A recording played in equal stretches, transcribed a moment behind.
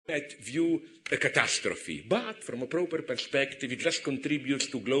might view a catastrophe, but from a proper perspective, it just contributes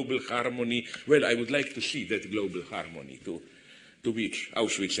to global harmony. Well, I would like to see that global harmony to which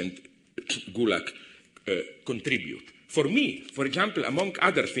Auschwitz and Gulag contribute. For me, for example, among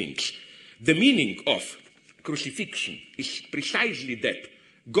other things, the meaning of crucifixion is precisely that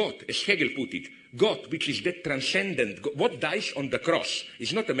God, as Hegel put it, God, which is that transcendent, what dies on the cross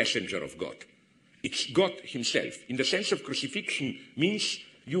is not a messenger of God. It's God himself. In the sense of crucifixion means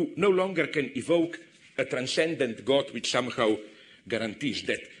you no longer can evoke a transcendent God which somehow guarantees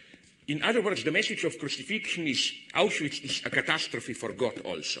that. In other words, the message of crucifixion is Auschwitz is a catastrophe for God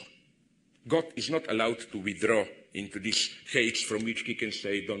also. God is not allowed to withdraw into this haze from which he can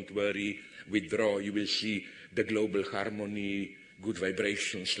say, don't worry, withdraw, you will see the global harmony, good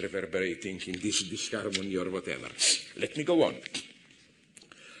vibrations reverberating in this disharmony or whatever. Let me go on.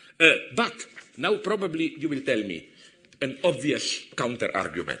 But now probably you will tell me an obvious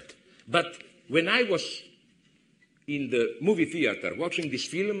counter-argument. But when I was in the movie theater watching this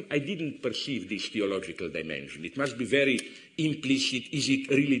film, I didn't perceive this theological dimension. It must be very implicit. Is it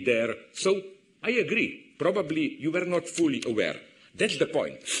really there? So I agree. Probably you were not fully aware. That's the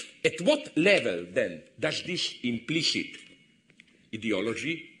point. At what level, then, does this implicit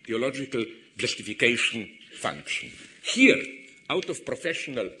theological justification function? Here, out of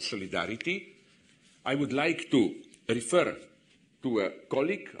professional solidarity, I would like to refer to a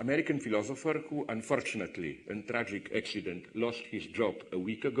colleague, American philosopher, who unfortunately, in tragic accident, lost his job a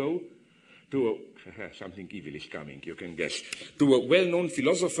week ago, to something evil is coming, you can guess, to a well-known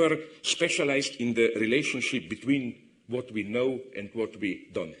philosopher specialized in the relationship between what we know and what we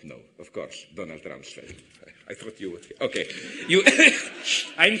don't know. Of course, Donald Rumsfeld. I thought you would. Okay.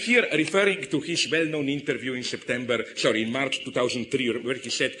 I'm here referring to his well-known interview in March 2003, where he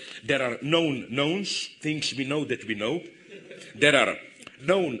said, there are known knowns, things we know that we know. There are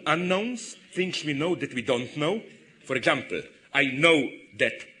known unknowns, things we know that we don't know. For example, I know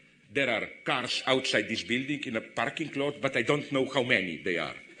that there are cars outside this building in a parking lot, but I don't know how many they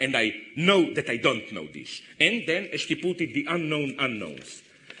are. And I know that I don't know this. And then, as he put it, the unknown unknowns.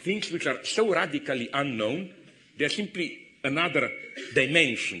 Things which are so radically unknown, they're simply another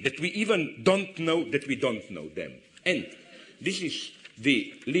dimension, that we even don't know that we don't know them. And this is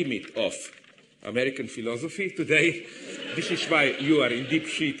the limit of American philosophy today. This is why you are in deep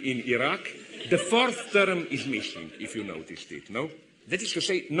shit in Iraq. The fourth term is missing, if you noticed it, no? That is to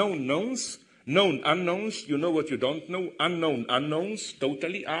say, known knowns, known unknowns, you know what you don't know, unknown unknowns,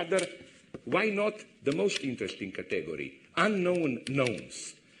 totally other. Why not the most interesting category? Unknown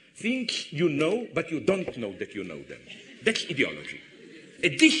knowns. Things you know, but you don't know that you know them. That's ideology.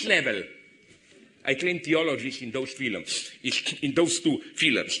 At this level, I claim theology is in those films, is in those two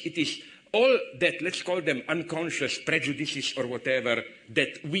films. It is all that, let's call them unconscious prejudices or whatever,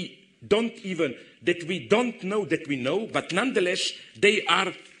 that we don't know that we know, but nonetheless, they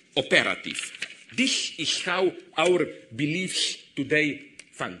are operative. This is how our beliefs today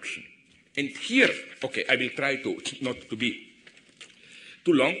function. And here, okay, I will try to not to be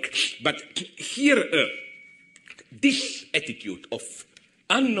too long, but here, this attitude of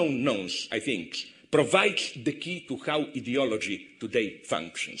unknown knowns, I think, provides the key to how ideology today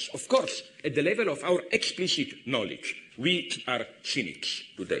functions. Of course, at the level of our explicit knowledge, we are cynics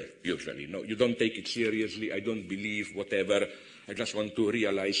today, usually. No, you don't take it seriously, I don't believe, whatever. I just want to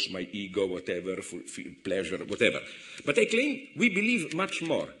realize my ego, whatever, pleasure, whatever. But I claim we believe much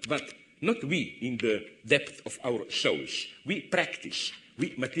more, but not we in the depth of our souls. We practice,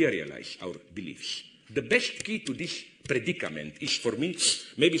 we materialize our beliefs. The best key to this predicament is, for me,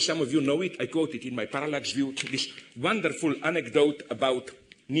 maybe some of you know it, I quote it in my parallax view, this wonderful anecdote about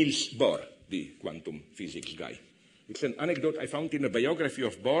Niels Bohr, the quantum physics guy. It's an anecdote I found in a biography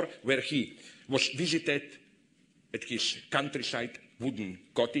of Bohr, where he was visited at his countryside wooden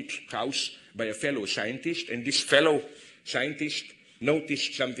cottage house by a fellow scientist, and this fellow scientist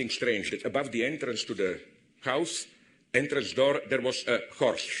noticed something strange, that above the entrance to the house, entrance door, there was a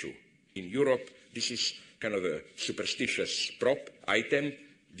horseshoe. In Europe, this is kind of a superstitious prop item.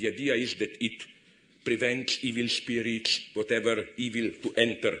 The idea is that it prevents evil spirits, whatever evil, to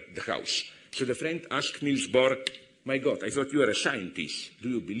enter the house. So the friend asked Niels Bohr, my God, I thought you were a scientist. Do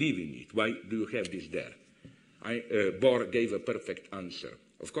you believe in it? Why do you have this there? Bohr gave a perfect answer.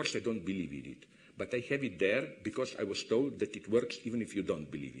 Of course I don't believe in it, but I have it there because I was told that it works even if you don't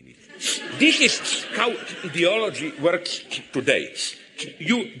believe in it. This is how ideology works today.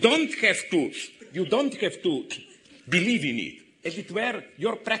 You don't have to believe in it, as it were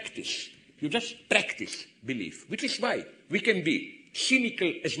your practice. You just practice belief, which is why we can be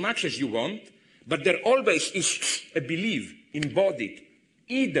cynical as much as you want, but there always is a belief embodied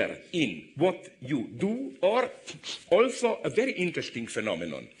either in what you do or also a very interesting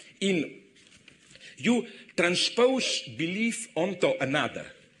phenomenon. You transpose belief onto another,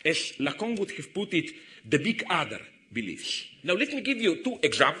 as Lacan would have put it, the big other beliefs. Now let me give you two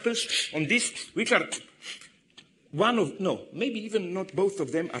examples on this, which are maybe even not both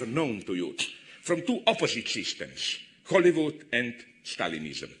of them are known to you, from two opposite systems, Hollywood and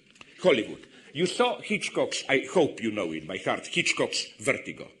Stalinism. Hollywood. You saw Hitchcock's, I hope you know it by heart, Hitchcock's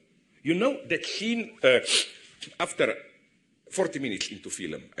Vertigo. You know that scene after 40 minutes into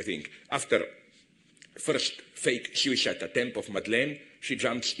film, I think, after first fake suicide attempt of Madeleine, she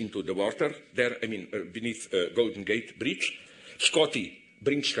jumps into the water there, beneath Golden Gate Bridge. Scotty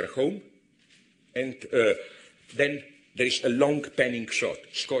brings her home, and then there is a long panning shot.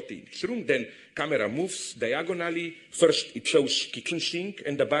 Scotty in his room, then camera moves diagonally. First it shows kitchen sink,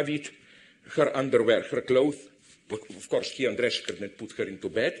 and above it her underwear, her clothes. Of course, he undressed her and put her into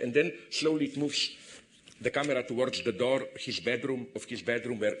bed, and then slowly it moves the camera towards the door, his bedroom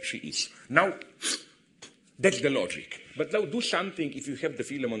where she is. Now, that's the logic. But now do something if you have the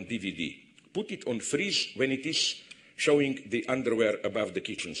film on DVD. Put it on freeze when it is showing the underwear above the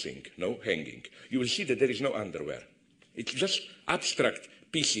kitchen sink, hanging. You will see that there is no underwear. It's just abstract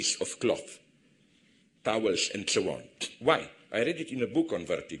pieces of cloth, towels, and so on. Why? I read it in a book on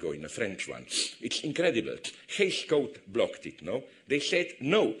Vertigo, in a French one. It's incredible. Hays Code blocked it, They said,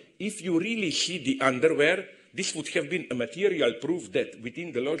 no, if you really see the underwear, this would have been a material proof that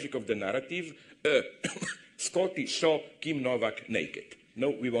within the logic of the narrative, Scotty saw Kim Novak naked. No,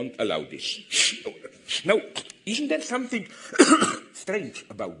 we won't allow this. Now, isn't there something strange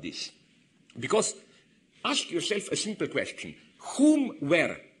about this? Because ask yourself a simple question. Whom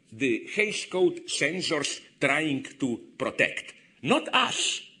were the Hays Code censors trying to protect? Not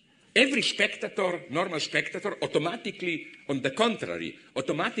us. Every spectator, normal spectator, automatically, on the contrary,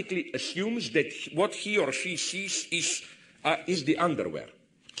 automatically assumes that what he or she sees is the underwear.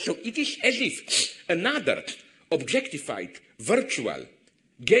 So it is as if another objectified, virtual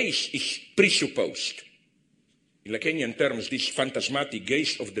gaze is presupposed. In Lacanian terms, this phantasmatic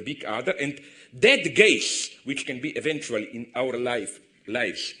gaze of the big other, and that gaze, which can be eventually in our lives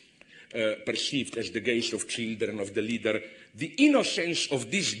perceived as the gaze of children, of the leader, the innocence of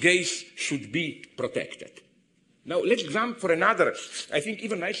this gaze should be protected. Now, let's jump for another, I think,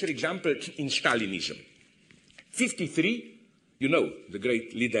 even nicer example in Stalinism. 1953, the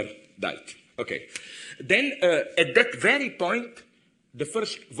great leader died. Okay. Then, at that very point, the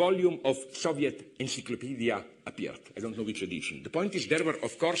first volume of Soviet Encyclopedia appeared. I don't know which edition. The point is there were,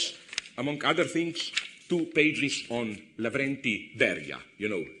 of course, among other things, 2 pages on Lavrenti Beria,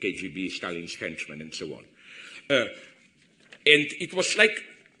 KGB, Stalin's henchman, and so on. And it was like,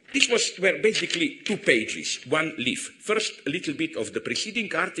 were basically 2 pages, 1 leaf. First, a little bit of the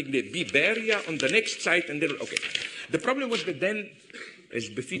preceding article, B. Beria, on the next side, and then, okay. The problem was that then, as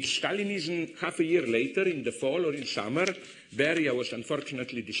befits Stalinism, half a year later, in the fall or in summer, Beria was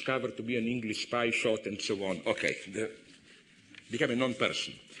unfortunately discovered to be an English spy, shot, and so on. Okay, became a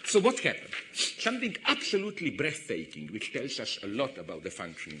non-person. So what happened? Something absolutely breathtaking, which tells us a lot about the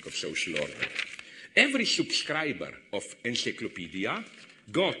functioning of social order. Every subscriber of Encyclopedia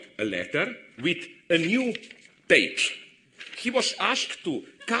got a letter with a new page. He was asked to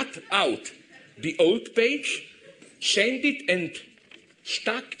cut out the old page, send it, and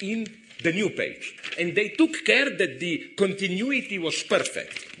stuck in the new page. And they took care that the continuity was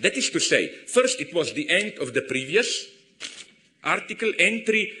perfect. That is to say, first it was the end of the previous article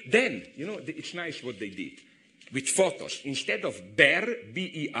entry, then, it's nice what they did. With photos. Instead of Ber,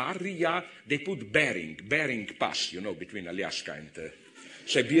 B-E-R, they put Bering Pass, between Alaska and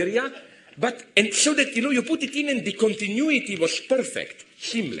Siberia. And so that, you put it in and the continuity was perfect,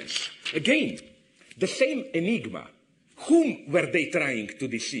 seamless. Again, the same enigma. Whom were they trying to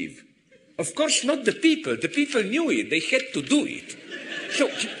deceive? Of course, not the people. The people knew it. They had to do it. So,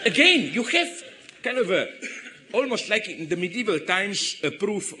 again, you have kind of almost like in the medieval times, a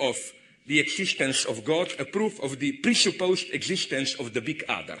proof of the existence of God, a proof of the presupposed existence of the big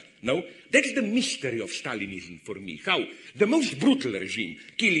other. No? That's the mystery of Stalinism for me. How the most brutal regime,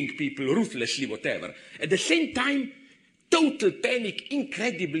 killing people ruthlessly, whatever. At the same time, total panic,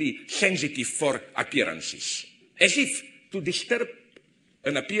 incredibly sensitive for appearances. As if to disturb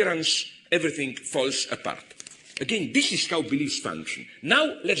an appearance, everything falls apart. Again, this is how beliefs function.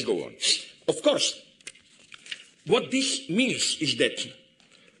 Now, let's go on. Of course, what this means is that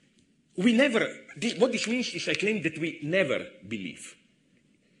what this means is I claim that we never believe.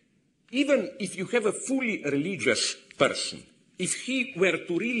 Even if you have a fully religious person, if he were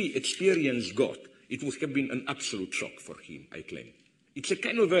to really experience God, it would have been an absolute shock for him, I claim. It's a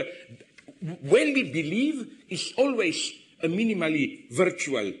kind of a, when we believe, it's always a minimally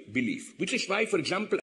virtual belief, which is why, for example,